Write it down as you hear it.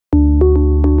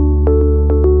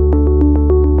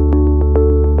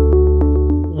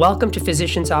Welcome to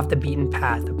Physicians Off the Beaten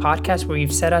Path, a podcast where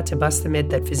we've set out to bust the myth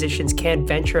that physicians can't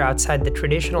venture outside the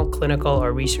traditional clinical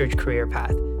or research career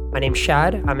path. My name's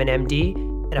Shad, I'm an MD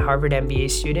and a Harvard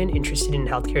MBA student interested in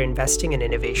healthcare investing and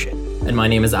innovation. And my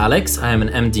name is Alex. I am an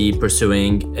MD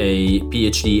pursuing a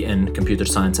PhD in computer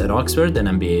science at Oxford, an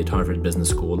MBA at Harvard Business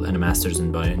School, and a master's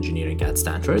in bioengineering at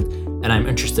Stanford. And I'm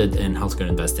interested in healthcare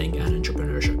investing and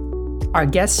entrepreneurship. Our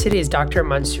guest today is Dr.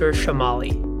 Mansoor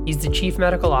Shamali. He's the Chief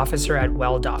Medical Officer at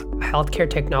WellDoc, a healthcare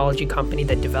technology company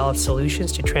that develops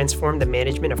solutions to transform the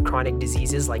management of chronic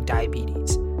diseases like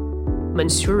diabetes.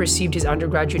 Mansoor received his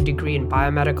undergraduate degree in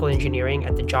biomedical engineering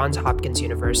at the Johns Hopkins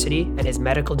University and his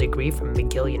medical degree from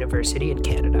McGill University in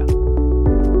Canada.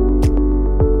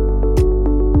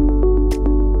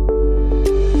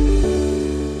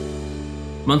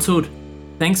 Mansoor,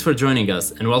 thanks for joining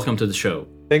us and welcome to the show.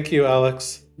 Thank you,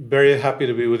 Alex. Very happy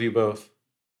to be with you both.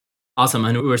 Awesome,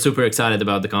 and we're super excited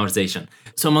about the conversation.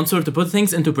 So Mansoor, to put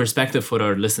things into perspective for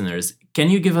our listeners, can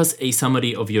you give us a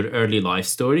summary of your early life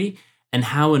story and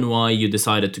how and why you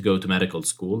decided to go to medical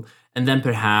school? And then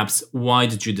perhaps, why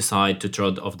did you decide to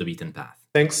trod off the beaten path?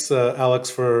 Thanks, Alex,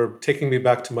 for taking me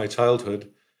back to my childhood.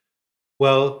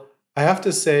 Well, I have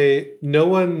to say, no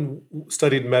one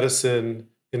studied medicine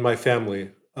in my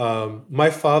family. My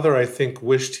father, I think,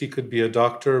 wished he could be a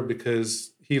doctor because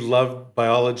he loved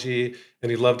biology and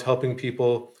he loved helping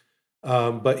people,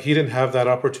 but he didn't have that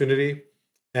opportunity.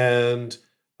 And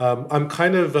I'm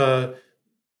kind of the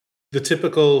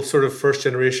typical sort of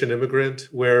first-generation immigrant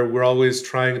where we're always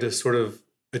trying to sort of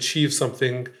achieve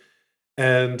something.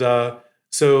 And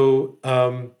so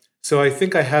I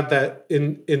think I had that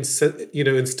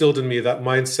instilled in me, that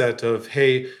mindset of,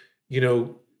 hey,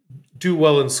 do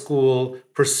well in school,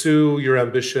 pursue your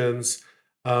ambitions.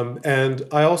 And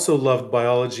I also loved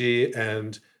biology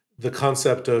and the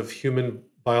concept of human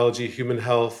biology, human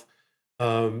health,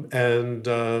 and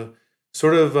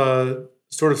sort of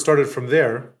started from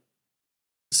there.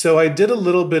 So I did a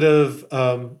little bit of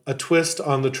a twist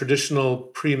on the traditional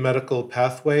pre-medical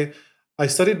pathway. I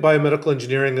studied biomedical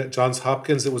engineering at Johns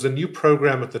Hopkins. It was a new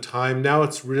program at the time. Now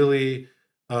it's really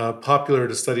popular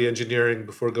to study engineering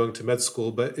before going to med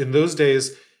school. But in those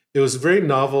days, it was very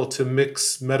novel to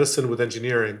mix medicine with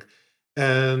engineering.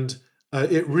 And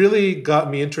it really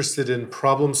got me interested in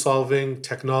problem solving,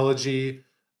 technology,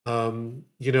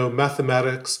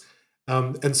 mathematics.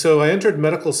 And so I entered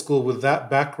medical school with that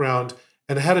background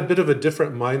and I had a bit of a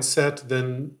different mindset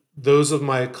than those of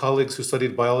my colleagues who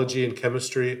studied biology and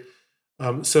chemistry.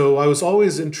 So I was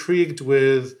always intrigued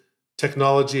with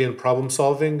technology and problem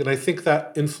solving. And I think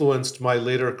that influenced my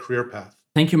later career path.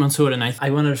 Thank you, Mansoor. And I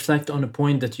want to reflect on a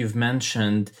point that you've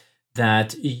mentioned,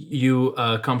 that you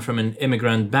come from an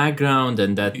immigrant background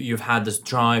and that you've had this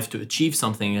drive to achieve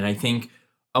something. And I think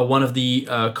one of the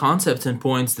concepts and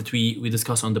points that we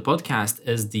discuss on the podcast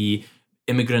is the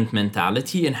immigrant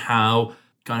mentality and how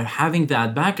kind of having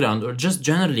that background or just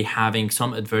generally having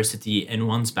some adversity in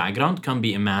one's background can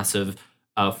be a massive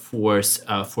force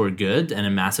for good and a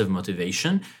massive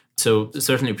motivation. So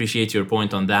certainly appreciate your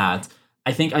point on that.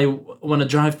 I think I want to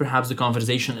drive perhaps the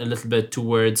conversation a little bit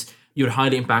towards your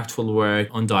highly impactful work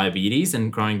on diabetes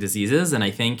and chronic diseases. And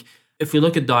I think if we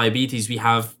look at diabetes, we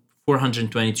have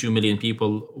 422 million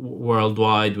people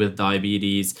worldwide with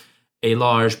diabetes. A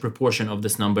large proportion of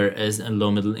this number is in low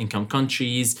middle income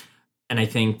countries. And I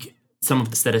think some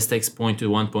of the statistics point to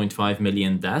 1.5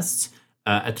 million deaths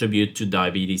attributed to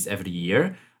diabetes every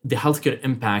year. The healthcare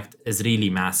impact is really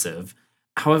massive.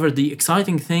 However, the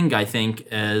exciting thing, I think,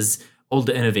 is all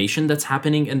the innovation that's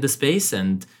happening in the space.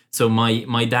 And so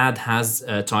my dad has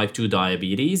type 2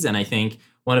 diabetes. And I think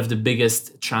one of the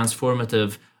biggest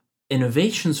transformative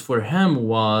innovations for him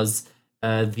was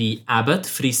the Abbott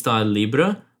Freestyle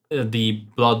Libre, the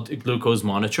blood glucose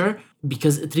monitor,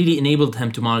 because it really enabled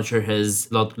him to monitor his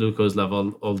blood glucose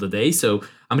level all the day. So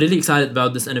I'm really excited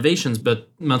about these innovations. But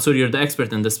Mansoor, you're the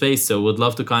expert in the space, so would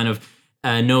love to kind of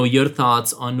know your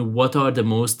thoughts on what are the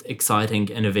most exciting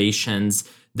innovations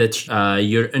that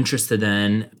you're interested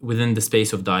in within the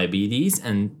space of diabetes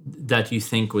and that you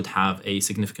think would have a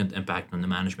significant impact on the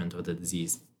management of the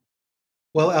disease.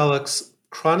 Well, Alex,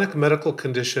 chronic medical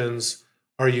conditions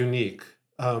are unique.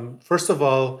 First of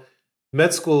all,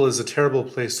 med school is a terrible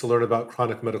place to learn about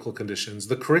chronic medical conditions.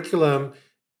 The curriculum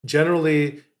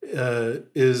generally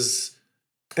is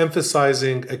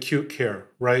emphasizing acute care,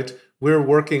 right? We're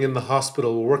working in the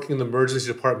hospital, we're working in the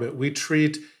emergency department. We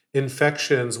treat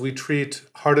infections, we treat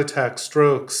heart attacks,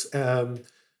 strokes,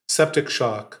 septic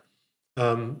shock.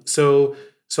 So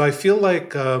I feel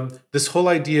like this whole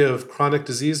idea of chronic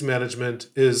disease management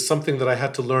is something that I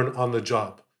had to learn on the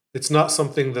job. It's not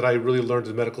something that I really learned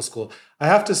in medical school. I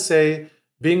have to say,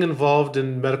 being involved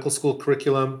in medical school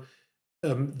curriculum,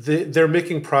 they're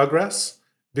making progress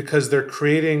because they're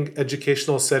creating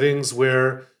educational settings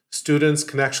where students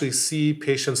can actually see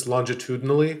patients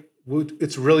longitudinally.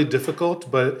 It's really difficult,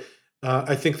 but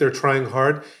I think they're trying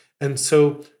hard. And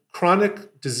so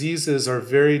chronic diseases are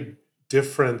very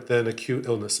different than acute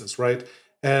illnesses, right?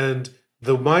 And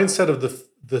the mindset of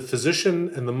the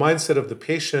physician and the mindset of the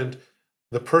patient,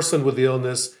 the person with the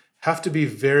illness, have to be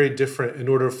very different in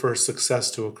order for success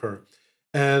to occur.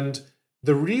 And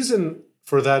the reason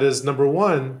for that is, number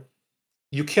one,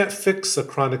 you can't fix a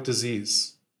chronic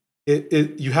disease.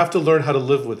 You have to learn how to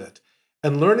live with it.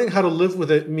 And learning how to live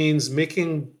with it means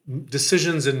making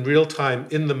decisions in real time,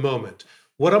 in the moment.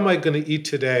 What am I going to eat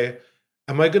today?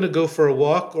 Am I going to go for a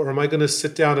walk, or am I going to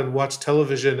sit down and watch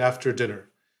television after dinner?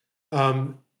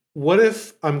 What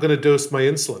if I'm going to dose my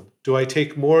insulin? Do I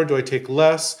take more? Do I take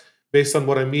less? Based on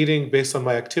what I'm eating, based on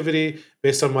my activity,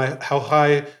 based on how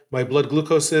high my blood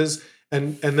glucose is.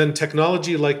 And then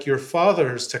technology like your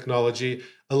father's technology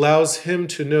allows him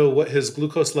to know what his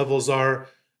glucose levels are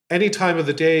any time of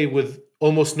the day with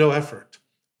almost no effort,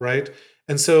 right?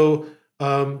 And so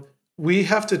we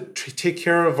have to take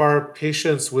care of our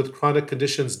patients with chronic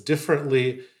conditions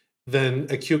differently than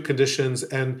acute conditions.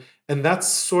 And that's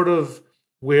sort of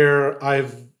where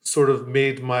I've sort of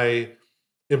made my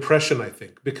impression, I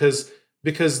think, because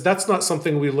that's not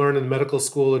something we learn in medical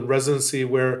school and residency,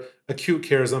 where acute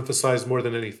care is emphasized more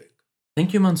than anything.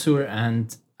 Thank you, Mansoor.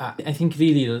 And I think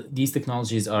really these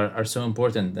technologies are so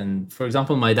important. And for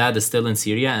example, my dad is still in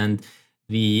Syria, and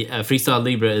the Freestyle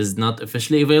Libre is not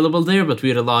officially available there, but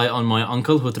we rely on my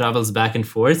uncle who travels back and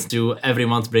forth to every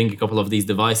month bring a couple of these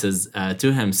devices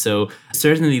to him. So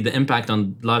certainly the impact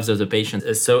on lives of the patient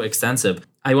is so extensive.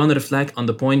 I want to reflect on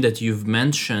the point that you've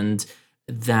mentioned,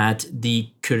 that the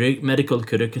medical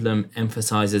curriculum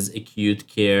emphasizes acute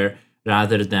care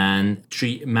rather than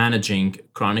managing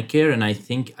chronic care. And I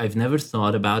think I've never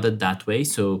thought about it that way.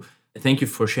 So thank you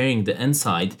for sharing the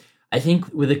insight. I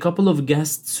think with a couple of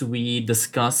guests, we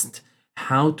discussed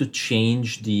how to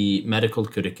change the medical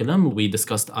curriculum. We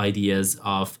discussed ideas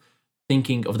of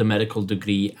thinking of the medical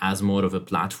degree as more of a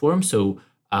platform. So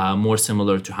more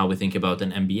similar to how we think about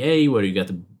an MBA, where you get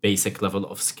a basic level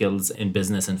of skills in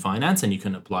business and finance, and you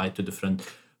can apply it to different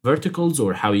verticals,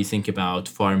 or how you think about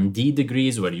PharmD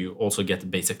degrees, where you also get a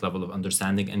basic level of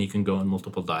understanding and you can go in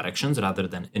multiple directions rather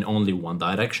than in only one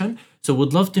direction. So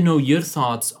would love to know your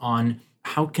thoughts on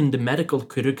how can the medical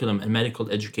curriculum and medical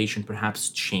education perhaps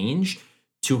change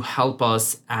to help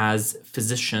us as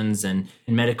physicians and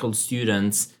medical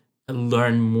students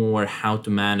learn more how to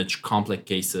manage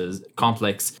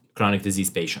complex chronic disease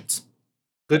patients?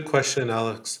 Good question,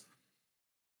 Alex.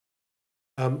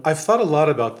 I've thought a lot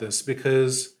about this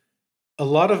because a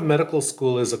lot of medical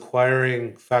school is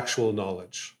acquiring factual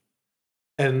knowledge,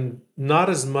 and not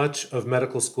as much of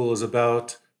medical school is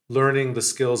about learning the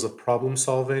skills of problem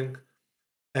solving.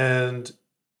 And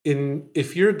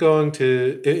if you're going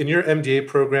to, in your MDA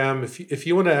program, if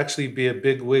you want to actually be a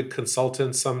bigwig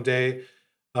consultant someday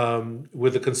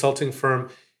with a consulting firm,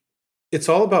 it's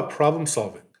all about problem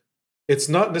solving. It's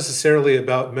not necessarily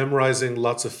about memorizing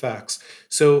lots of facts.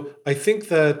 So I think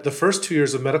that the first 2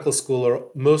 years of medical school are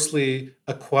mostly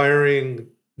acquiring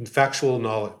factual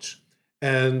knowledge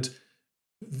and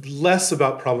less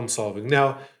about problem solving.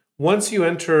 Now, once you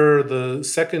enter the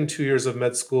second 2 years of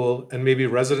med school and maybe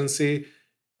residency,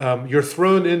 you're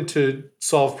thrown in to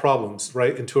solve problems,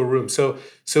 right, into a room. So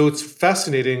it's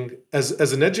fascinating.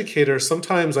 As an educator,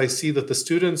 sometimes I see that the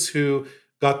students who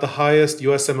got the highest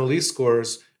USMLE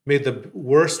scores made the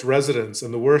worst residents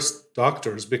and the worst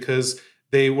doctors because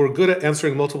they were good at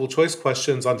answering multiple choice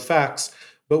questions on facts.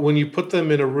 But when you put them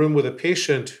in a room with a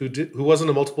patient who wasn't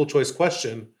a multiple choice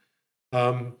question,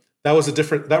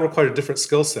 that required a different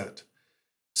skill set.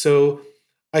 So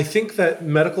I think that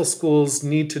medical schools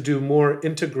need to do more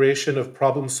integration of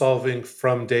problem solving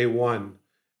from day one,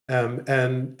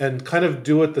 and kind of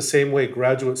do it the same way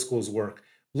graduate schools work.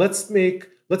 Let's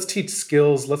teach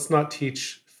skills. Let's not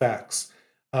teach facts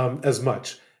as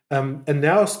much. And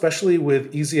now, especially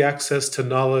with easy access to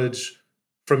knowledge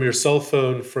from your cell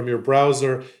phone, from your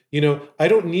browser, I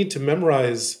don't need to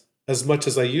memorize as much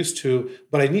as I used to,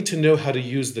 but I need to know how to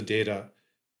use the data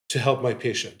to help my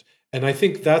patient. And I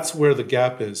think that's where the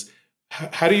gap is.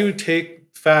 How do you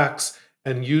take facts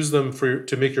and use them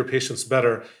to make your patients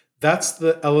better? That's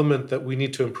the element that we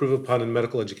need to improve upon in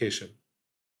medical education.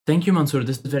 Thank you, Mansoor.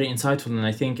 This is very insightful, and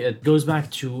I think it goes back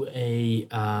to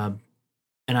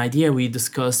an idea we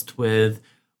discussed with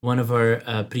one of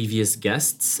our previous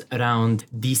guests around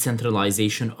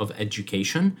decentralization of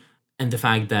education and the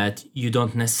fact that you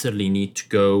don't necessarily need to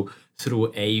go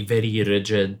through a very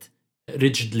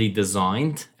rigidly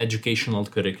designed educational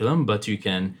curriculum, but you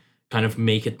can kind of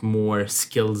make it more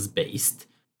skills based.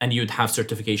 And you'd have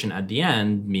certification at the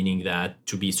end, meaning that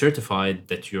to be certified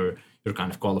that you're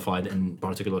kind of qualified in a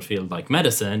particular field like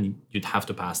medicine, you'd have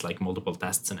to pass like multiple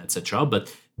tests and etc.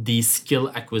 But the skill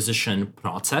acquisition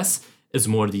process is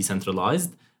more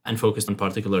decentralized and focused on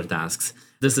particular tasks.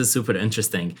 This is super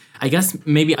interesting. I guess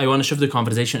maybe I want to shift the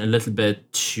conversation a little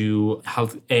bit to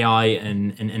health AI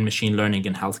and machine learning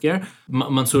in healthcare.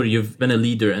 Mansoor, you've been a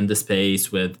leader in the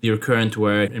space with your current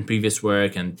work and previous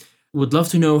work, and would love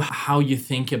to know how you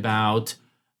think about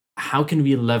how can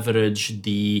we leverage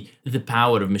the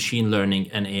power of machine learning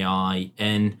and AI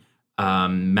in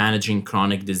managing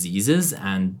chronic diseases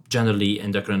and generally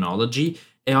endocrinology.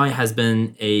 AI has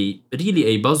been really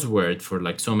a buzzword for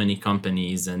like so many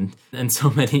companies and so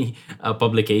many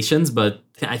publications, but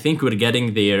I think we're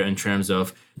getting there in terms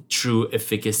of true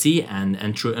efficacy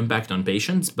and true impact on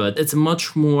patients. But it's a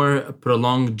much more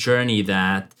prolonged journey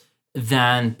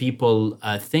than people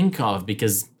think of,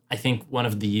 because I think one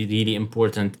of the really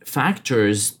important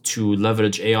factors to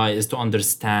leverage AI is to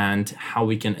understand how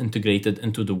we can integrate it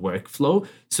into the workflow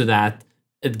so that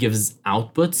it gives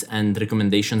outputs and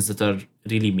recommendations that are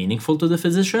really meaningful to the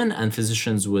physician and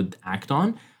physicians would act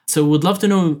on. So would love to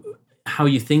know how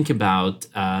you think about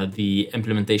the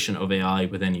implementation of AI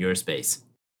within your space.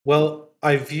 Well,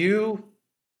 I view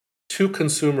two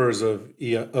consumers of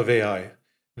AI.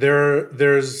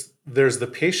 There's the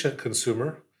patient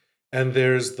consumer, and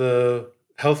there's the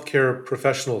healthcare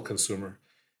professional consumer.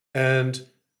 And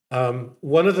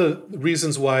one of the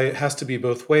reasons why it has to be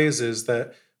both ways is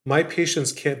that my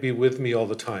patients can't be with me all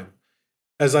the time.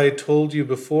 As I told you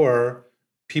before,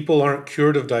 people aren't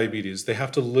cured of diabetes. They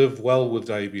have to live well with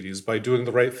diabetes by doing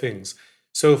the right things.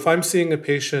 So if I'm seeing a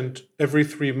patient every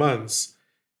 3 months,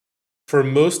 for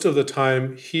most of the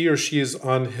time, he or she is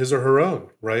on his or her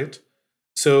own, right?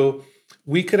 So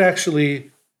we could actually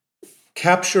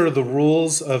capture the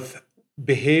rules of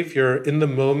behavior in the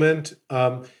moment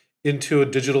into a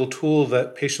digital tool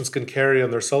that patients can carry on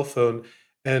their cell phone,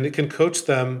 and it can coach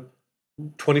them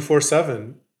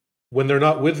 24/7 when they're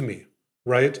not with me,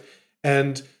 right?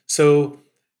 And so,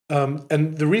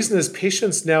 and the reason is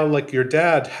patients now, like your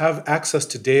dad, have access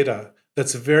to data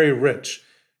that's very rich.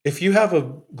 If you have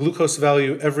a glucose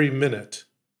value every minute,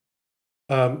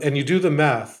 and you do the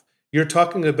math, you're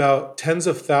talking about tens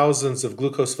of thousands of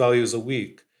glucose values a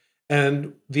week.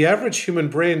 And the average human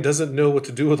brain doesn't know what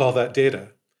to do with all that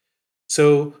data.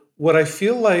 So what I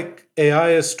feel like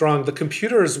AI is strong, the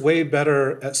computer is way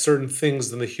better at certain things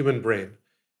than the human brain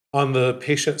on the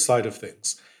patient side of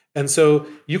things. And so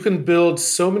you can build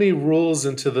so many rules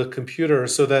into the computer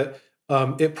so that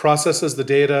it processes the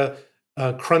data,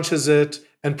 crunches it,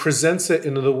 and presents it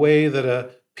in the way that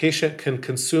a patient can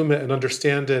consume it and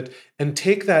understand it, and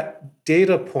take that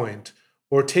data point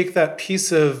or take that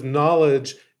piece of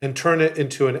knowledge and turn it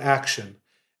into an action.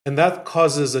 And that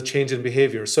causes a change in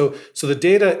behavior. So the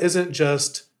data isn't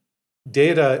just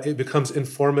data, it becomes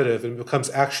informative and becomes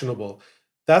actionable.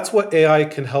 That's what AI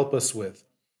can help us with.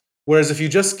 Whereas if you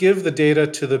just give the data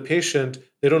to the patient,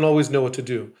 they don't always know what to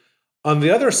do. On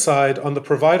the other side, on the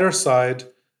provider side,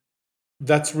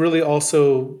 that's really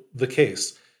also the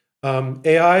case.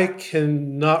 AI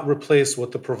cannot replace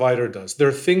what the provider does. There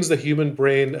are things the human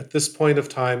brain at this point of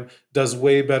time does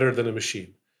way better than a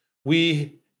machine.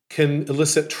 We can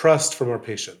elicit trust from our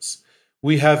patients.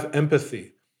 We have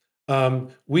empathy.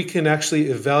 We can actually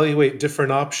evaluate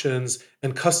different options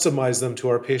and customize them to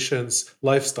our patient's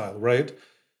lifestyle, right?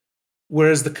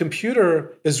 Whereas the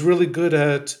computer is really good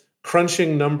at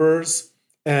crunching numbers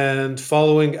and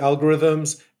following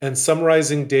algorithms and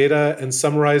summarizing data and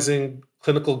summarizing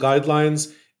clinical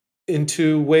guidelines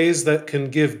into ways that can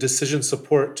give decision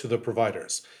support to the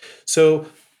providers. So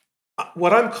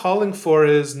what I'm calling for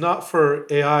is not for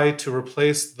AI to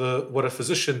replace what a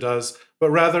physician does, but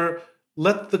rather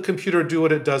let the computer do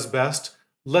what it does best.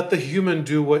 Let the human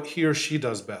do what he or she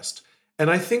does best. And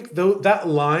I think that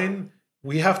line,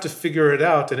 we have to figure it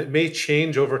out, and it may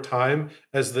change over time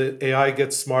as the AI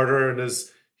gets smarter and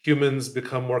as humans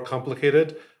become more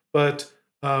complicated. But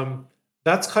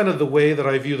that's kind of the way that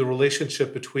I view the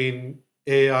relationship between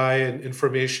AI and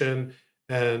information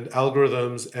and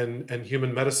algorithms and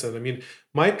human medicine. I mean,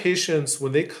 my patients,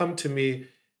 when they come to me,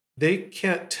 they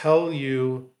can't tell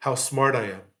you how smart I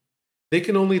am. They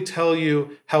can only tell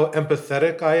you how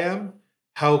empathetic I am,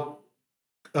 how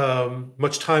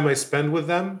much time I spend with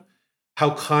them,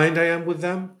 how kind I am with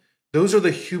them. Those are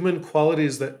the human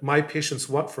qualities that my patients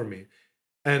want from me.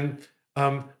 And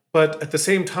but at the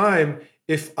same time,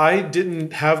 if I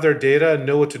didn't have their data and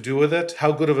know what to do with it,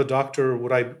 how good of a doctor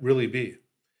would I really be?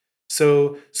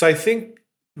 So I think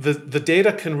the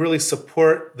data can really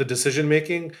support the decision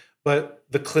making, but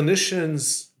the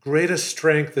clinician's greatest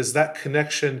strength is that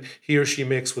connection he or she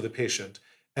makes with the patient.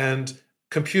 And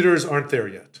computers aren't there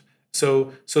yet.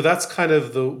 So that's kind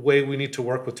of the way we need to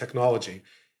work with technology.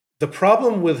 The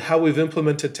problem with how we've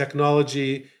implemented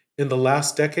technology in the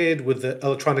last decade with the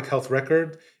electronic health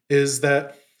record is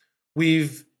that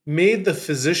we've made the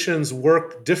physicians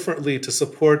work differently to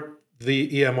support the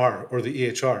EMR or the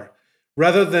EHR,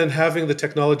 rather than having the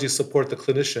technology support the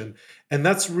clinician. And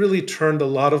that's really turned a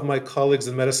lot of my colleagues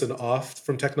in medicine off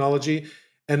from technology.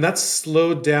 And that's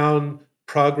slowed down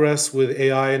progress with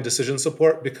AI and decision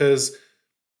support because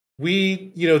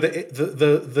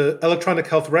the electronic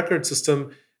health record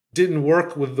system didn't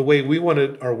work with the way we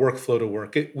wanted our workflow to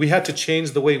work. We had to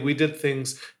change the way we did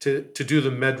things to do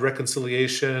the med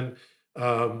reconciliation,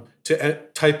 to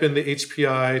type in the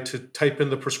HPI, to type in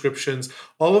the prescriptions,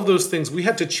 all of those things. We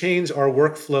had to change our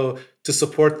workflow to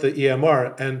support the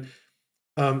EMR.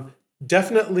 And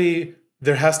definitely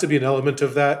there has to be an element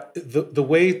of that. The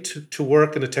way to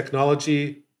work in a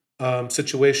technology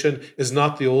situation is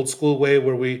not the old school way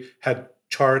where we had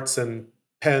charts and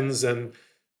pens and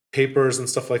papers and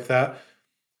stuff like that.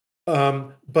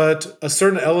 But a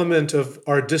certain element of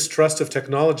our distrust of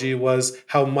technology was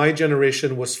how my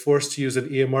generation was forced to use an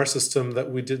EMR system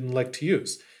that we didn't like to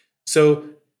use. So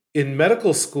in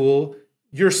medical school,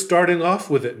 you're starting off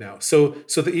with it now. So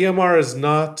the EMR is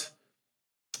not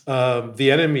the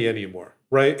enemy anymore,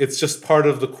 right? It's just part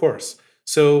of the course.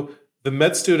 So the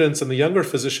med students and the younger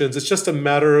physicians, it's just a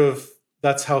matter of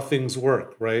that's how things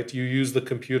work, right? You use the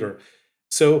computer.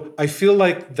 So I feel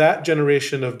like that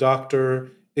generation of doctor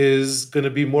is going to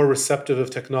be more receptive of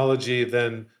technology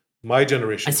than my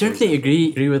generation. I certainly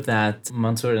agree with that,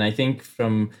 Mansoor. And I think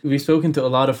we've spoken to a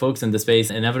lot of folks in the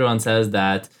space, and everyone says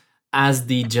that as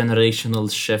the generational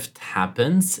shift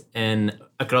happens and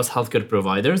across healthcare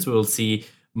providers, we will see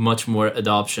much more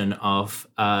adoption of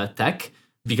tech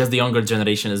because the younger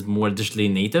generation is more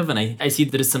digitally native. And I see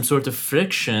there is some sort of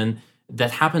friction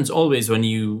that happens always when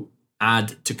you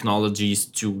add technologies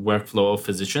to workflow of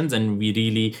physicians. And we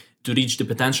really, to reach the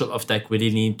potential of tech, we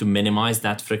really need to minimize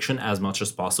that friction as much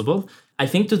as possible. I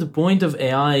think to the point of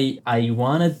AI, I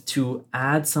wanted to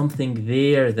add something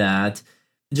there that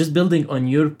just building on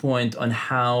your point on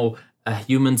how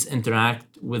humans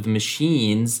interact with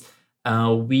machines,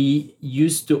 we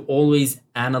used to always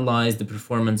analyze the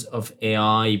performance of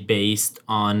AI based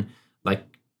on like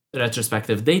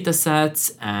retrospective data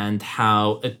sets and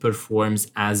how it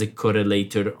performs as a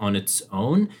correlator on its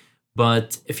own.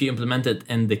 But if you implement it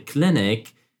in the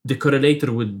clinic, the correlator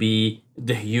would be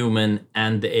the human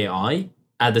and the AI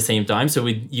at the same time. So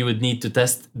you would need to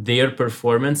test their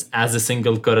performance as a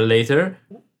single correlator.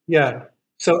 Yeah.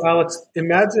 So Alex,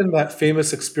 imagine that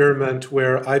famous experiment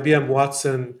where IBM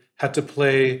Watson had to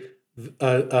play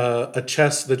the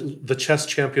chess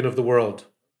champion of the world.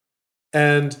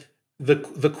 And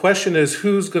the question is,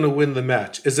 who's going to win the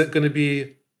match? Is it going to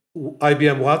be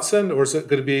IBM Watson, or is it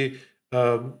going to be,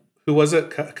 who was it,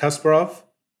 Kasparov?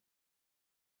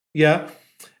 Yeah.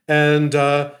 And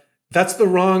that's the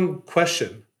wrong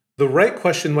question. The right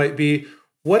question might be,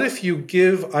 what if you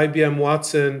give IBM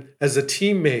Watson as a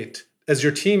teammate, as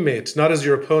your teammate, not as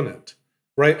your opponent,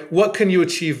 right? What can you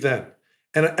achieve then?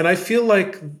 And I feel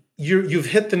like you've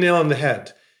hit the nail on the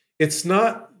head. It's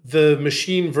not the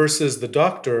machine versus the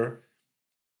doctor,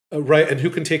 right? And who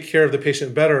can take care of the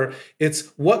patient better.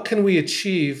 It's what can we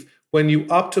achieve when you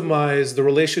optimize the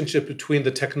relationship between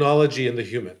the technology and the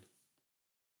human.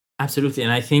 Absolutely.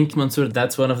 And I think, Mansoor,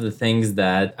 that's one of the things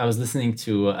that I was listening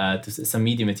to some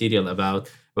media material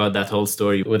about that whole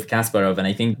story with Kasparov. And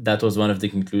I think that was one of the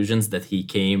conclusions that he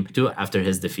came to after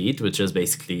his defeat, which is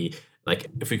basically like,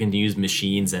 if we can use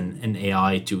machines and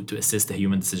AI to assist the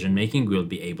human decision making, we'll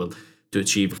be able to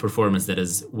achieve performance that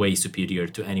is way superior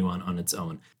to anyone on its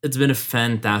own. It's been a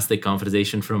fantastic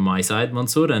conversation from my side,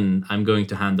 Mansoor, and I'm going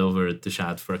to hand over to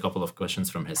Shad for a couple of questions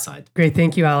from his side. Great.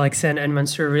 Thank you, Alex. And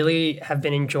Mansoor, really have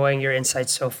been enjoying your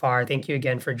insights so far. Thank you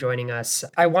again for joining us.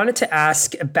 I wanted to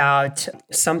ask about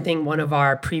something one of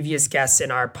our previous guests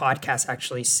in our podcast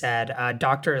actually said,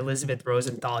 Dr. Elizabeth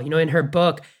Rosenthal. In her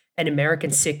book, An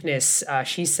American Sickness,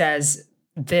 she says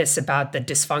this about the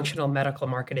dysfunctional medical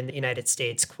market in the United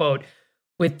States, quote,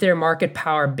 "With their market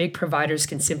power, big providers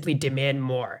can simply demand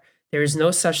more. There is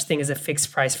no such thing as a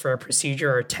fixed price for a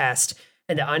procedure or test,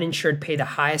 and the uninsured pay the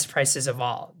highest prices of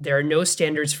all. There are no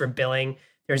standards for billing.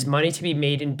 There's money to be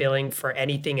made in billing for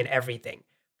anything and everything.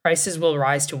 Prices will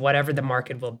rise to whatever the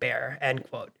market will bear, end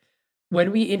quote.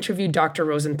 When we interviewed Dr.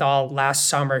 Rosenthal last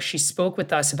summer, she spoke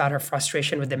with us about her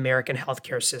frustration with the American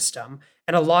healthcare system.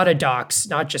 And a lot of docs,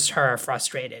 not just her, are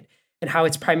frustrated, and how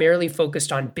it's primarily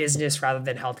focused on business rather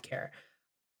than healthcare.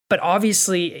 But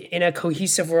obviously, in a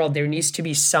cohesive world, there needs to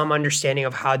be some understanding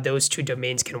of how those two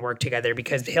domains can work together,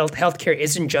 because healthcare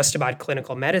isn't just about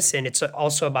clinical medicine. It's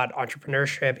also about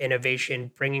entrepreneurship, innovation,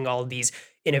 bringing all these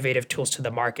innovative tools to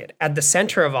the market. At the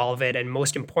center of all of it, and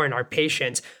most important, are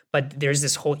patients, but there's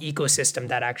this whole ecosystem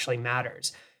that actually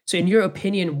matters. So in your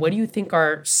opinion, what do you think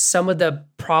are some of the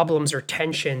problems or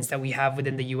tensions that we have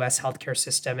within the US healthcare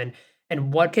system?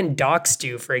 And what can docs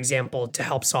do, for example, to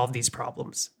help solve these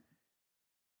problems?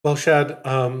 Well, Shad,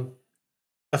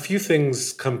 a few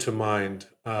things come to mind.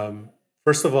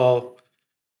 First of all,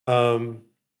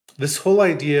 this whole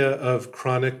idea of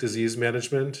chronic disease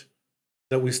management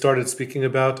that we started speaking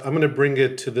about, I'm going to bring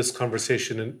it to this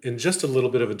conversation in just a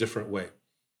little bit of a different way.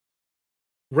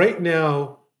 Right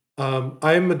now,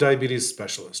 I'm a diabetes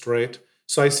specialist, right?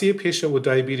 So I see a patient with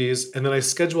diabetes, and then I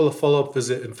schedule a follow-up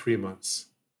visit in 3 months.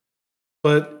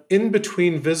 But in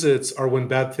between visits are when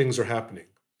bad things are happening.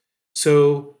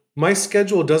 So my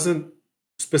schedule doesn't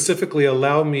specifically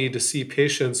allow me to see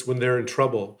patients when they're in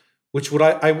trouble, which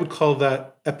I would call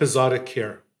that episodic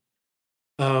care.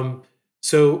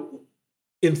 So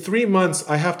in 3 months,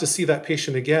 I have to see that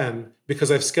patient again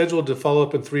because I've scheduled to follow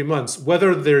up in 3 months,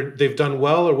 whether they've done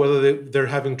well or whether they're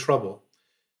having trouble.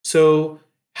 So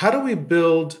how do we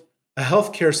build a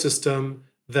healthcare system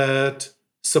that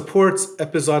supports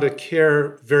episodic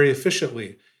care very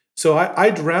efficiently? So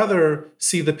I'd rather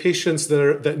see the patients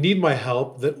that need my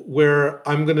help, where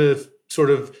I'm going to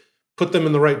sort of put them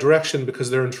in the right direction because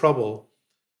they're in trouble,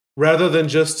 rather than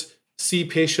just see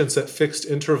patients at fixed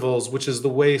intervals, which is the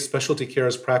way specialty care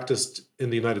is practiced in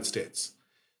the United States.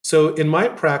 So in my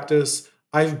practice,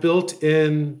 I've built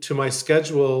into my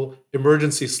schedule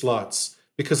emergency slots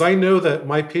because I know that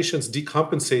my patients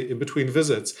decompensate in between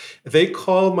visits. If they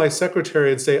call my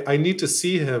secretary and say, I need to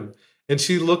see him, and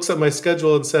she looks at my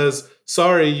schedule and says,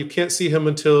 sorry, you can't see him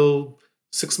until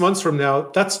 6 months from now,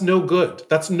 that's no good.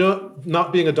 That's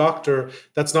not being a doctor.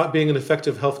 That's not being an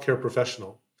effective healthcare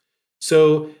professional.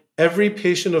 So every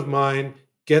patient of mine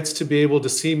gets to be able to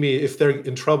see me if they're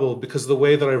in trouble because of the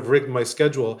way that I've rigged my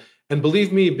schedule. And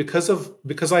believe me, because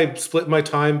I split my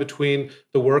time between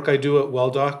the work I do at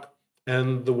WellDoc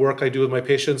and the work I do with my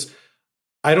patients,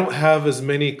 I don't have as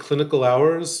many clinical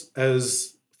hours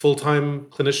as full-time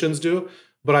clinicians do,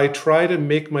 but I try to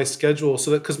make my schedule so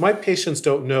that, because my patients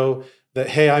don't know that,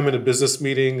 hey, I'm in a business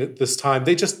meeting at this time.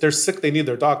 They're sick, they need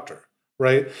their doctor,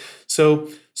 right? So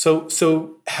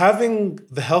having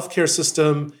the healthcare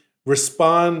system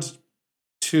respond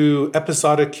to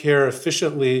episodic care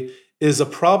efficiently is a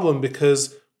problem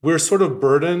because we're sort of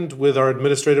burdened with our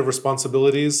administrative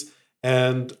responsibilities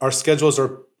and our schedules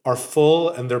are full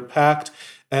and they're packed.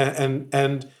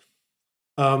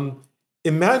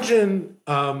 Imagine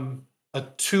a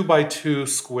 2x2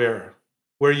 square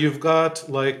where you've got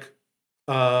like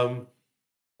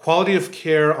quality of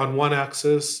care on one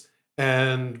axis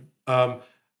and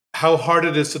how hard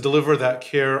it is to deliver that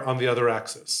care on the other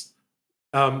axis.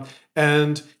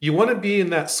 And you want to be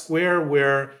in that square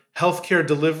where healthcare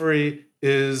delivery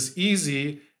is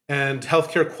easy and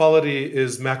healthcare quality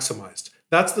is maximized.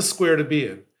 That's the square to be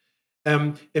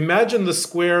in. Imagine the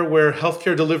square where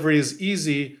healthcare delivery is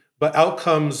easy, but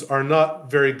outcomes are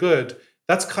not very good.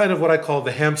 That's kind of what I call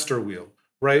the hamster wheel,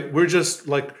 right? We're just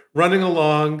like running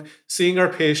along, seeing our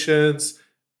patients,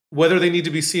 whether they need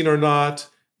to be seen or not,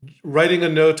 writing a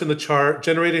note in the chart,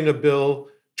 generating a bill,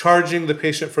 charging the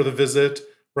patient for the visit,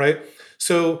 right?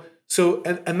 So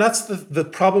that's the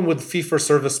problem with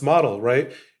fee-for-service model,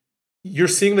 right? You're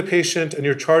seeing the patient and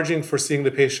you're charging for seeing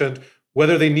the patient,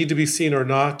 whether they need to be seen or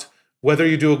not, whether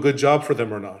you do a good job for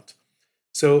them or not.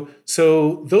 So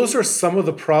those are some of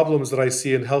the problems that I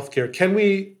see in healthcare. Can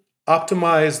we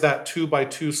optimize that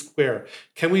 2x2 square?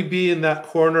 Can we be in that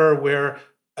corner where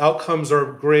outcomes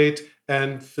are great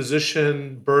and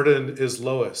physician burden is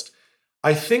lowest?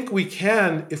 I think we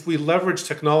can if we leverage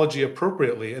technology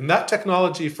appropriately. And that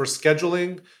technology for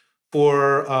scheduling,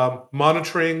 for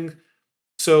monitoring.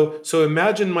 So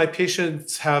imagine my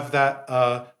patients have that,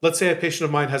 let's say a patient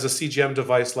of mine has a CGM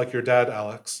device like your dad,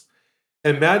 Alex.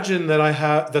 Imagine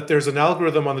that there's an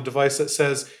algorithm on the device that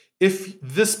says, if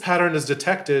this pattern is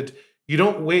detected, you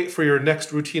don't wait for your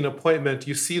next routine appointment,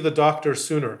 you see the doctor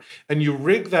sooner. And you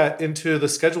rig that into the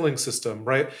scheduling system,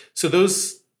 right? So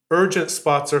those urgent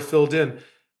spots are filled in.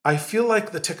 I feel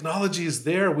like the technology is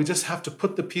there. We just have to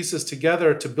put the pieces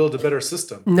together to build a better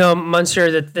system. No,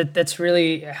 Monsieur, that's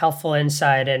really helpful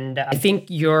insight. And I think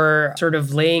your sort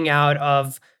of laying out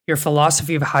of your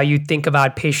philosophy of how you think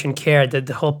about patient care,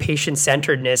 the whole patient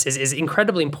centeredness is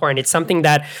incredibly important. It's something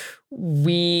that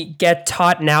we get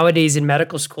taught nowadays in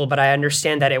medical school, but I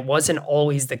understand that it wasn't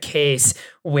always the case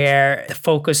where the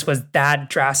focus was that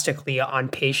drastically on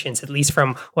patients, at least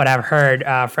from what I've heard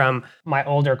from my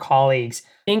older colleagues.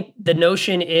 I think the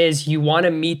notion is you want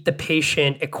to meet the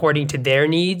patient according to their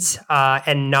needs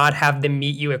and not have them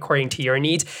meet you according to your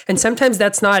needs. And sometimes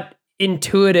that's not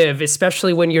intuitive,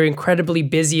 especially when you're incredibly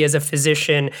busy as a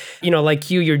physician.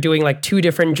 Like you're doing like two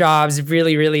different jobs,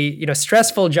 really, really,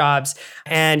 stressful jobs,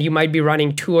 and you might be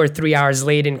running 2 or 3 hours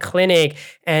late in clinic,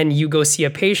 and you go see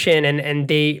a patient and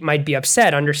they might be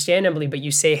upset, understandably, but you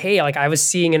say, hey, like I was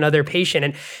seeing another patient,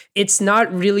 and it's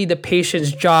not really the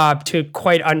patient's job to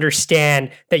quite understand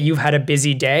that you've had a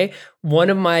busy day. One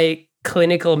of my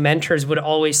clinical mentors would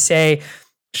always say,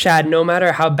 Shad, no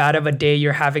matter how bad of a day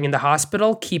you're having in the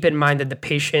hospital, keep in mind that the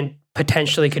patient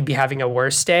potentially could be having a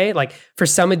worse day. Like for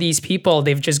some of these people,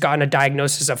 they've just gotten a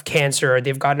diagnosis of cancer, or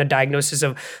they've gotten a diagnosis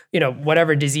of,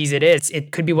 whatever disease it is.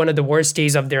 It could be one of the worst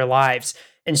days of their lives.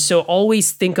 And so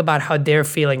always think about how they're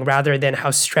feeling rather than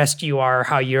how stressed you are or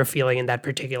how you're feeling in that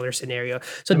particular scenario.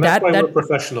 So and that's why we're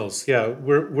professionals. Yeah,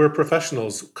 we're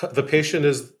professionals. The patient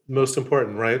is most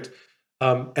important, right?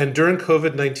 And during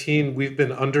COVID-19, we've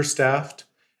been understaffed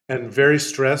and very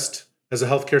stressed as a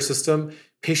healthcare system.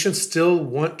 Patients still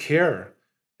want care,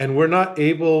 and we're not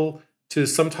able to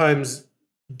sometimes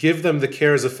give them the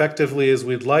care as effectively as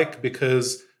we'd like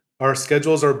because our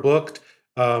schedules are booked,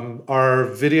 our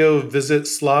video visit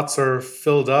slots are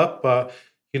filled up.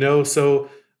 So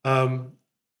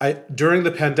during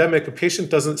the pandemic, a patient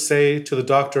doesn't say to the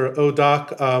doctor, "Oh,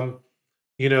 doc,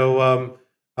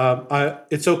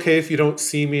 it's okay if you don't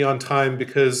see me on time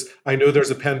because I know there's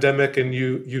a pandemic and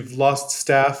you've lost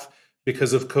staff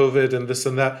because of COVID and this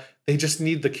and that." They just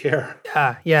need the care.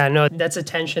 Yeah, no, that's a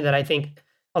tension that I think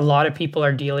a lot of people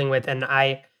are dealing with. And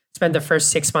I spent the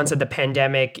first 6 months of the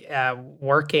pandemic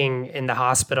working in the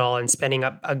hospital and spending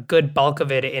a good bulk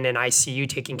of it in an ICU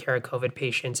taking care of COVID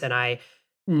patients. And I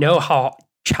know how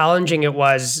challenging it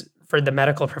was for the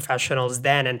medical professionals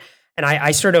then. And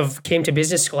I sort of came to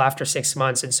business school after 6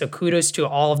 months. And so kudos to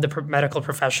all of the medical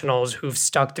professionals who've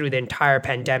stuck through the entire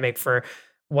pandemic for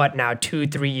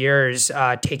 2-3 years,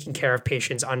 taking care of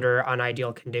patients under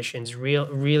unideal conditions.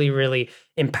 Really, really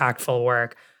impactful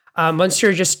work.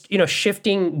 Monsieur, just,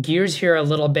 shifting gears here a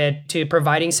little bit to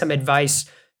providing some advice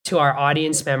to our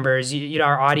audience members.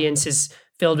 Our audience is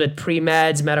filled with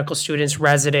pre-meds, medical students,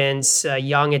 residents,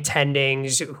 young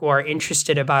attendings who are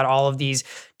interested about all of these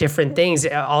different things,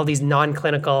 all these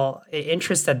non-clinical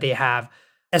interests that they have.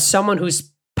 As someone who's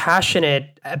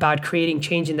passionate about creating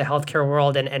change in the healthcare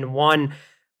world and one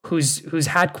who's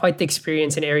had quite the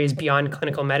experience in areas beyond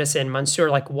clinical medicine, Monsieur,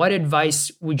 like what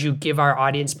advice would you give our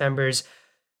audience members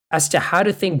as to how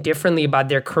to think differently about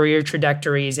their career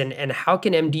trajectories and how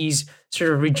can MDs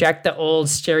sort of reject the old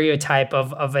stereotype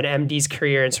of an MD's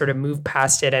career and sort of move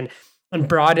past it and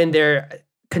broaden their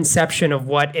conception of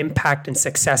what impact and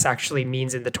success actually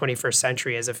means in the 21st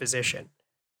century as a physician?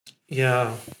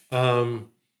 Yeah.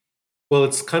 Well,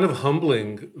 it's kind of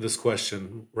humbling, this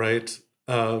question, right?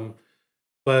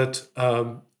 But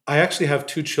I actually have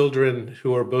 2 children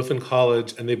who are both in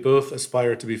college, and they both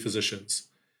aspire to be physicians.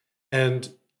 And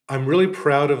I'm really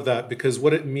proud of that because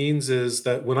what it means is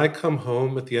that when I come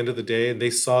home at the end of the day and they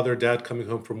saw their dad coming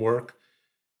home from work,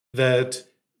 that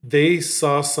they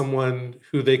saw someone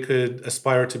who they could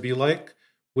aspire to be like,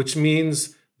 which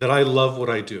means that I love what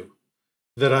I do,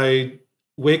 that I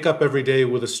wake up every day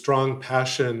with a strong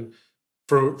passion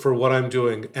for what I'm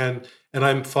doing, and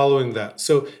I'm following that.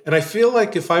 So, and I feel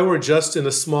like if I were just in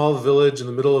a small village in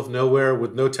the middle of nowhere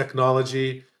with no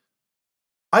technology,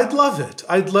 I'd love it.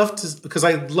 I'd love to, because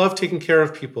I love taking care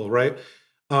of people, right?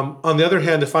 On the other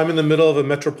hand, if I'm in the middle of a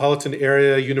metropolitan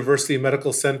area, university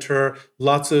medical center,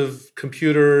 lots of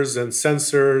computers and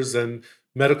sensors and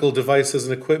medical devices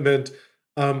and equipment,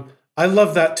 I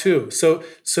love that too. So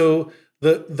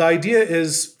the idea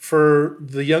is for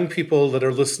the young people that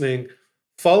are listening,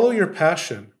 follow your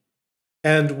passion.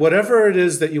 And whatever it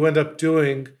is that you end up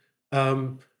doing,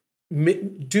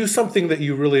 do something that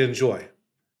you really enjoy.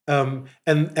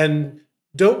 And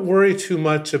don't worry too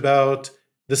much about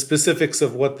the specifics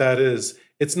of what that is.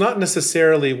 It's not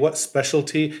necessarily what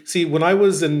specialty. See, when I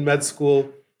was in med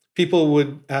school, people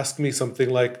would ask me something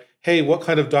like, hey, what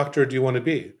kind of doctor do you want to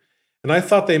be? And I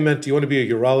thought they meant, do you want to be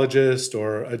a urologist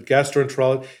or a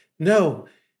gastroenterologist? No,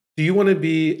 do you want to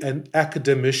be an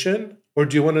academician or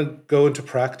do you want to go into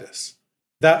practice?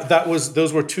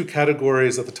 Those were two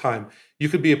categories at the time. You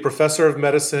could be a professor of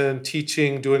medicine,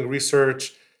 teaching, doing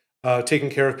research, taking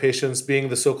care of patients, being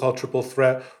the so-called triple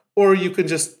threat, or you could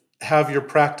just have your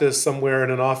practice somewhere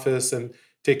in an office and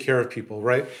take care of people,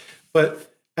 right?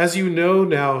 But as you know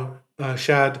now,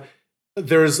 Shad,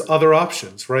 there's other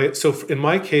options, right? So in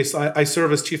my case, I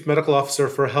serve as chief medical officer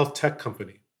for a health tech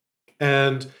company,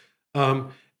 and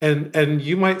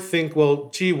you might think, well,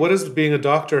 gee, what does being a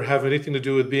doctor have anything to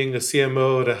do with being a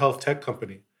CMO at a health tech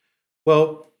company?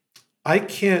 Well, I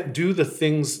can't do the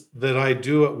things that I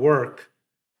do at work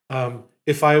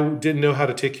if I didn't know how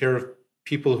to take care of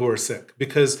people who are sick.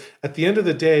 Because at the end of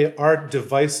the day, our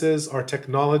devices, our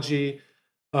technology,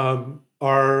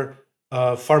 our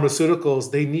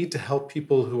pharmaceuticals, they need to help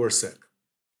people who are sick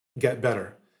get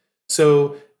better.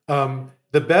 So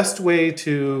the best way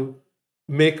to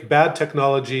make bad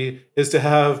technology is to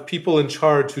have people in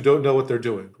charge who don't know what they're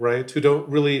doing, right? Who don't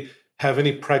really have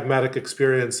any pragmatic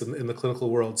experience in the clinical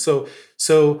world. So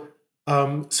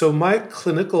my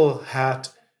clinical hat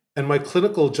and my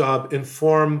clinical job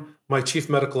inform my chief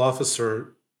medical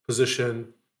officer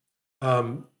position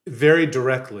very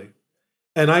directly.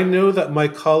 And I know that my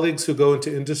colleagues who go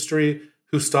into industry,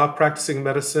 who stop practicing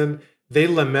medicine, they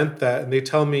lament that and they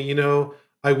tell me,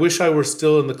 I wish I were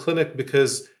still in the clinic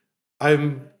because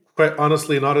I'm quite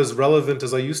honestly not as relevant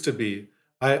as I used to be.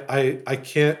 I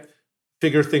can't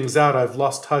figure things out. I've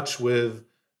lost touch with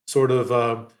sort of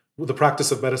the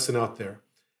practice of medicine out there.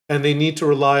 And they need to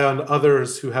rely on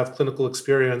others who have clinical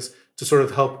experience to sort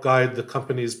of help guide the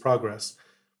company's progress.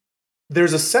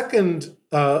 There's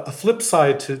a flip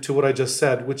side to what I just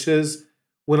said, which is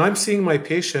when I'm seeing my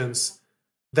patients,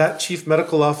 that chief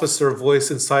medical officer voice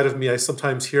inside of me, I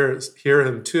sometimes hear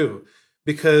him too,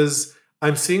 because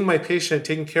I'm seeing my patient,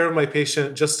 taking care of my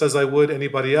patient just as I would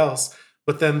anybody else.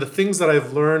 But then the things that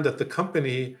I've learned at the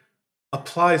company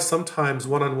apply sometimes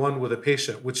one-on-one with a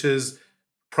patient, which is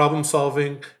problem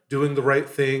solving, doing the right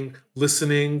thing,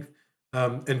 listening,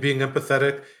 and being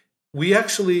empathetic. We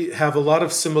actually have a lot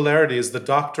of similarities, the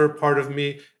doctor part of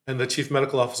me and the chief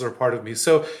medical officer part of me.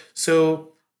 So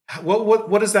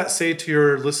what does that say to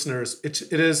your listeners?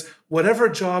 It is whatever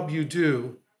job you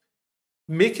do,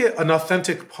 make it an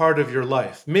authentic part of your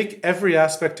life. Make every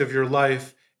aspect of your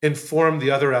life inform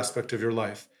the other aspect of your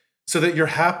life so that you're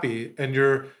happy and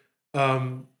you're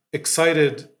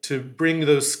excited to bring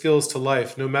those skills to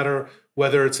life, no matter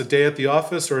whether it's a day at the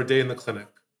office or a day in the clinic.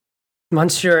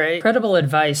 Mansoor, incredible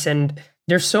advice. And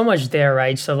there's so much there,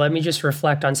 right? So let me just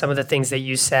reflect on some of the things that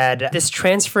you said. This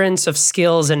transference of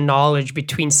skills and knowledge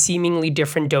between seemingly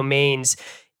different domains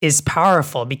is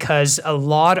powerful because a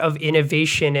lot of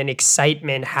innovation and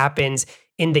excitement happens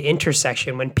in the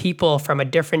intersection when people from a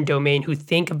different domain who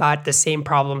think about the same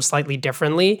problem slightly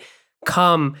differently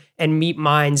come and meet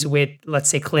minds with, let's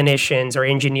say, clinicians or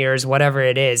engineers, whatever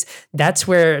it is. That's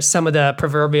where some of the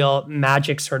proverbial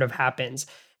magic sort of happens.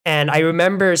 And I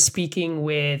remember speaking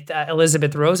with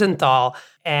Elizabeth Rosenthal,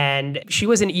 and she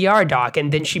was an ER doc,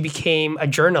 and then she became a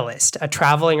journalist,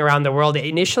 traveling around the world.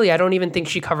 Initially, I don't even think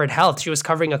she covered health. She was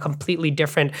covering a completely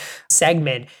different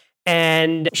segment.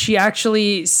 And she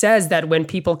actually says that when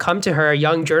people come to her,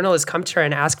 young journalists come to her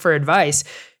and ask for advice,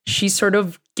 she sort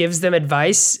of gives them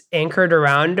advice anchored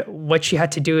around what she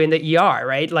had to do in the ER,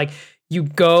 right? Like you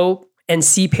go and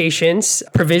see patients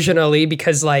provisionally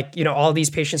because all these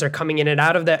patients are coming in and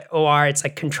out of the OR. It's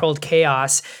like controlled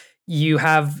chaos. You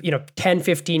have, 10,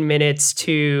 15 minutes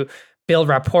to build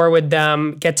rapport with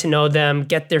them, get to know them,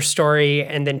 get their story,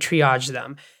 and then triage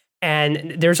them.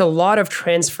 And there's a lot of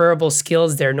transferable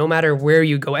skills there, no matter where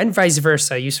you go, and vice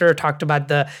versa. You sort of talked about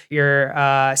your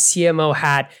CMO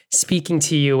hat speaking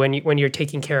to you when you're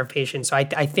taking care of patients. So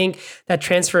I think that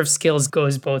transfer of skills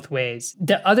goes both ways.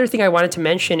 The other thing I wanted to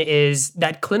mention is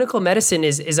that clinical medicine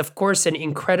is of course an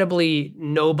incredibly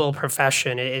noble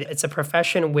profession. It's a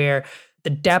profession where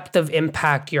the depth of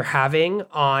impact you're having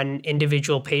on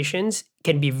individual patients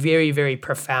can be very, very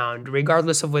profound,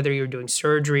 regardless of whether you're doing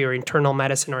surgery or internal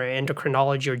medicine or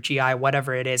endocrinology or GI,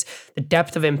 whatever it is. The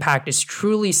depth of impact is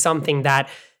truly something that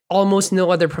almost no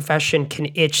other profession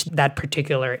can itch that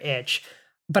particular itch.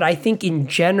 But I think in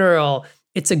general,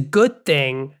 it's a good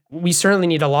thing. We certainly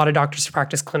need a lot of doctors to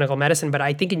practice clinical medicine, but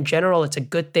I think in general, it's a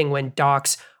good thing when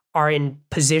docs are in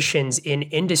positions in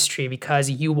industry because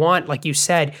you want, like you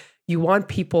said, you want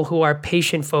people who are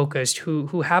patient-focused,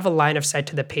 who have a line of sight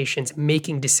to the patients,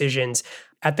 making decisions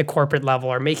at the corporate level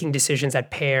or making decisions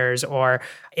at pairs or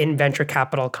in venture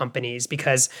capital companies,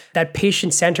 because that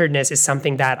patient-centeredness is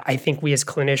something that I think we as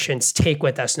clinicians take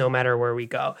with us no matter where we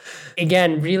go.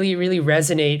 Again, really, really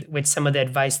resonate with some of the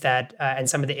advice that and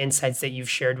some of the insights that you've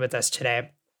shared with us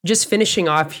today. Just finishing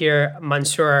off here,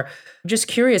 Mansoor, just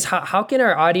curious, how can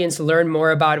our audience learn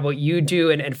more about what you do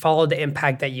and follow the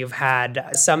impact that you've had?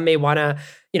 Some may want to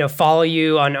follow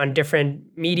you on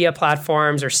different media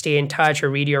platforms or stay in touch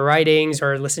or read your writings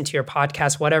or listen to your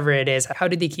podcast, whatever it is. How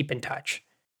do they keep in touch?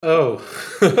 Oh,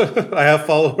 I have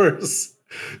followers,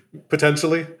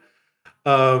 potentially.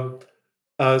 Um,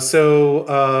 I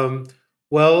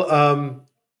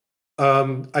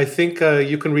think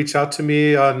you can reach out to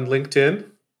me on LinkedIn.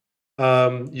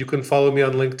 You can follow me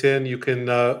on LinkedIn. You can.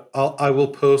 I will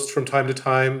post from time to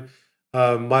time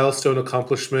milestone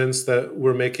accomplishments that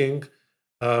we're making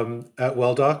at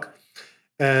WellDoc,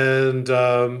 and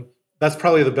that's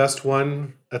probably the best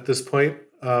one at this point.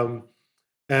 I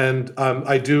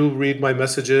do read my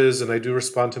messages and I do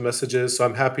respond to messages, so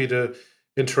I'm happy to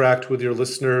interact with your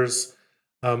listeners.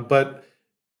 But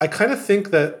I kind of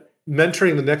think that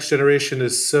mentoring the next generation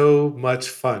is so much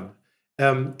fun.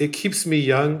 It keeps me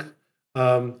young.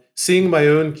 Seeing my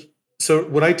own. So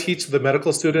when I teach the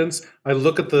medical students, I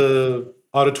look at the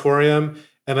auditorium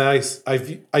and I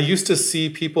used to see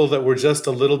people that were just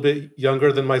a little bit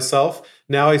younger than myself.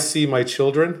 Now I see my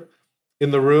children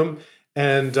in the room,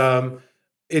 and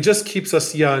it just keeps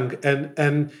us young.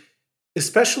 And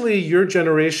especially your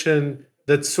generation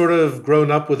that's sort of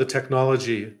grown up with the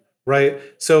technology, right?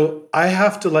 So I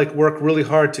have to work really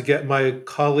hard to get my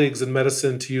colleagues in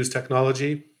medicine to use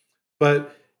technology,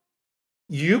 but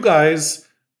you guys,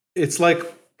 it's like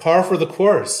par for the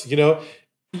course.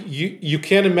 You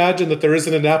can't imagine that there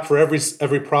isn't an app for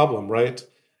every problem, right?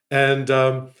 And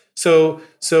so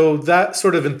that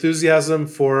sort of enthusiasm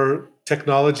for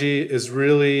technology is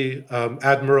really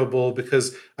admirable,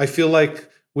 because I feel like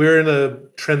we're in a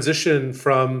transition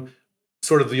from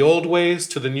sort of the old ways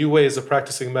to the new ways of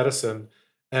practicing medicine.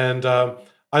 And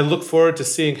I look forward to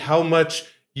seeing how much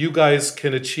you guys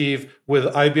can achieve with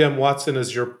IBM Watson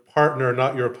as your partner,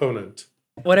 not your opponent.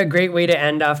 What a great way to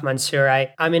end off, Mansoor.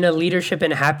 I'm in a leadership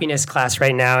and happiness class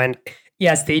right now. And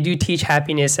yes, they do teach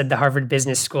happiness at the Harvard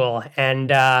Business School.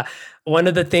 And one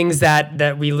of the things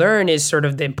that we learn is sort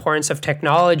of the importance of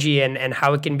technology and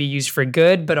how it can be used for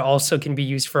good, but also can be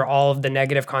used for all of the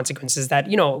negative consequences that,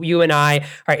 you and I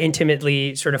are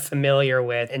intimately sort of familiar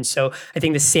with. And so I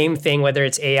think the same thing, whether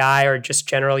it's AI or just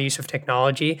general use of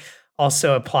technology,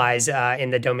 also applies in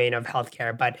the domain of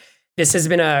healthcare. But this has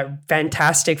been a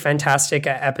fantastic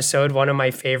episode, one of my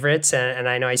favorites. And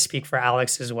I know I speak for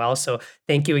Alex as well. So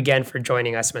thank you again for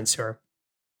joining us, Mansoor.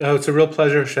 Oh, it's a real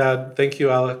pleasure, Shad. Thank you,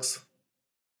 Alex.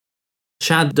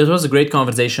 Shad, that was a great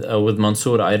conversation with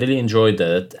Mansoor. I really enjoyed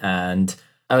it. And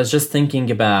I was just thinking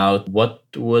about what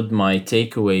would my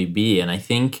takeaway be. And I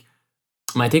think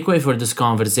my takeaway for this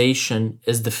conversation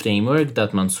is the framework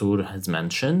that Mansoor has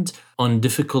mentioned on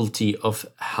difficulty of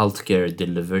healthcare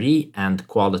delivery and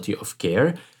quality of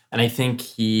care. And I think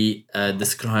he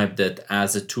described it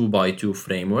as a 2x2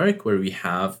 framework, where we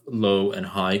have low and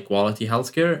high quality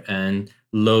healthcare and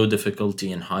low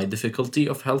difficulty and high difficulty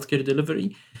of healthcare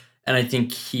delivery. And I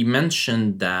think he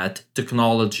mentioned that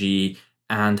technology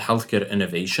and healthcare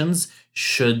innovations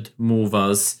should move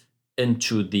us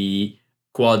into the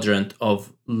quadrant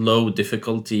of low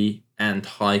difficulty and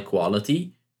high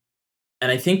quality. And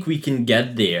I think we can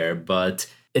get there, but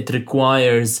it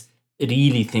requires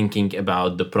really thinking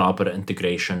about the proper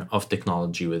integration of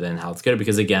technology within healthcare,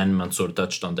 because again, Mansoor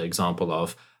touched on the example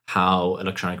of how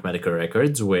electronic medical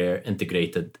records were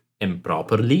integrated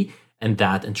improperly, and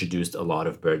that introduced a lot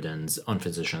of burdens on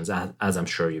physicians, as I'm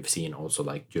sure you've seen also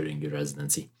during your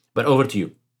residency. But over to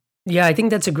you. Yeah, I think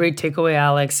that's a great takeaway,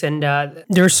 Alex. And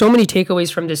there are so many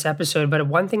takeaways from this episode, but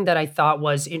one thing that I thought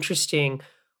was interesting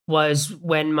was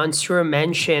when Mansoor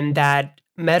mentioned that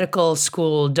medical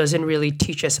school doesn't really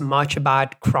teach us much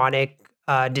about chronic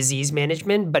disease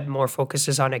management, but more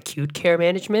focuses on acute care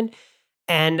management.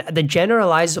 And the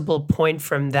generalizable point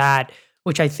from that,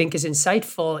 which I think is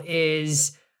insightful,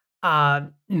 is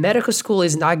medical school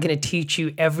is not going to teach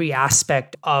you every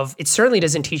aspect of, it certainly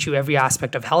doesn't teach you every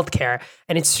aspect of healthcare.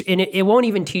 And it won't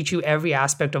even teach you every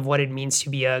aspect of what it means to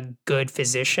be a good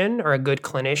physician or a good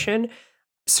clinician.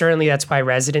 Certainly that's why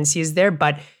residency is there.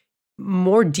 But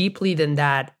more deeply than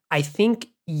that, I think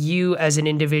you as an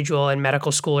individual in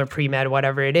medical school or pre-med,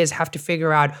 whatever it is, have to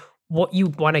figure out what you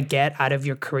want to get out of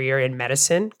your career in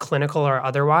medicine, clinical or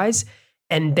otherwise,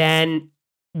 and then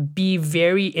be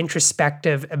very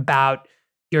introspective about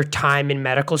your time in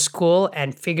medical school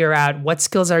and figure out what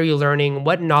skills are you learning,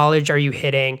 what knowledge are you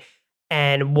hitting,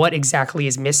 and what exactly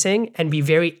is missing, and be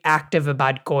very active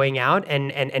about going out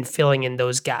and filling in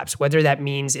those gaps, whether that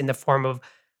means in the form of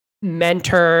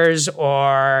mentors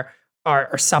or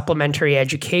supplementary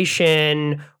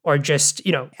education or just,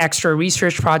 extra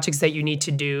research projects that you need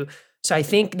to do. So I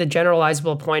think the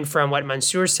generalizable point from what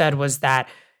Mansoor said was that,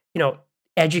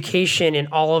 education in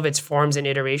all of its forms and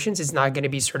iterations is not going to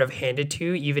be sort of handed to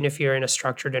you, even if you're in a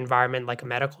structured environment like a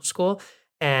medical school.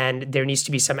 And there needs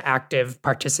to be some active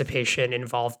participation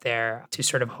involved there to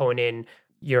sort of hone in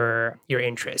your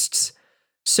interests.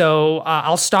 So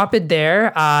I'll stop it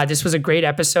there. This was a great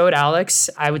episode, Alex.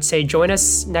 I would say join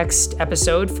us next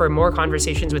episode for more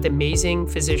conversations with amazing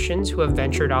physicians who have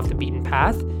ventured off the beaten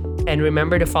path. And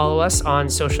remember to follow us on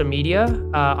social media,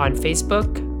 on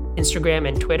Facebook, Instagram,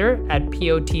 and Twitter at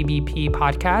POTBP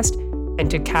Podcast,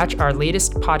 and to catch our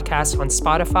latest podcast on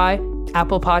Spotify,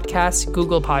 Apple Podcasts,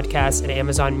 Google Podcasts, and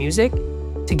Amazon Music.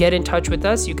 To get in touch with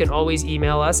us, you can always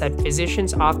email us at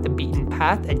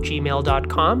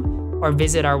physiciansoffthebeatenpath@gmail.com or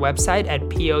visit our website at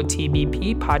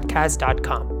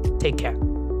potbppodcast.com. Take care.